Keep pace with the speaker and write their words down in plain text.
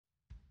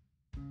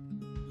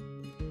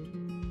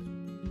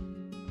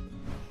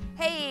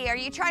Hey, are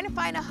you trying to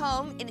find a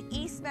home in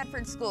East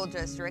Medford School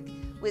District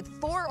with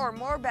 4 or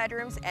more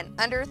bedrooms and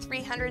under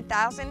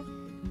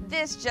 $300,000?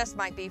 This just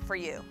might be for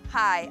you.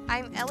 Hi,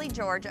 I'm Ellie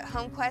George at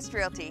HomeQuest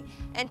Realty,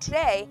 and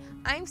today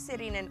I'm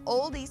sitting in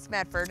Old East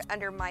Medford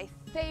under my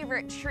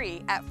favorite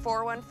tree at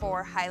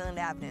 414 Highland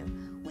Avenue.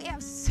 We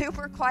have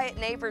super quiet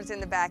neighbors in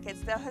the back. It's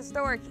the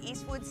historic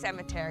Eastwood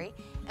Cemetery,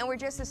 and we're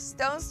just a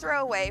stone's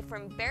throw away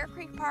from Bear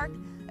Creek Park,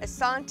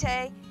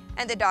 Asante,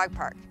 and the dog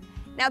park.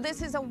 Now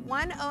this is a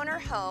one-owner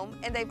home,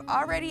 and they've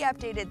already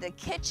updated the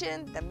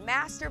kitchen, the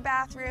master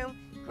bathroom,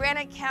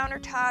 granite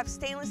countertops,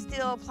 stainless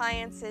steel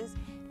appliances,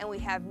 and we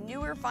have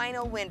newer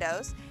vinyl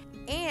windows,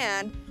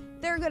 and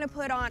they're gonna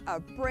put on a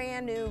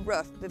brand new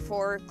roof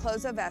before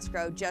close of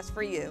escrow just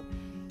for you.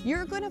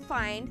 You're gonna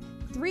find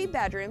 3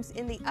 bedrooms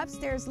in the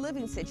upstairs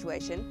living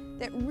situation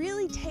that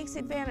really takes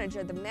advantage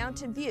of the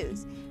mountain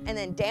views. And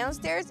then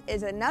downstairs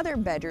is another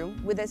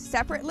bedroom with a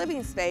separate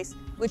living space,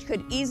 which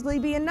could easily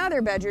be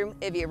another bedroom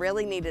if you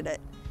really needed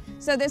it.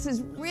 So this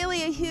is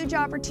really a huge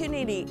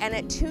opportunity, and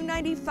at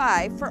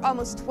 $295 for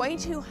almost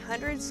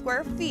 2,200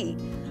 square feet,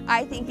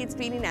 I think it's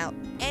beating out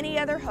any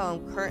other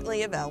home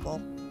currently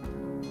available.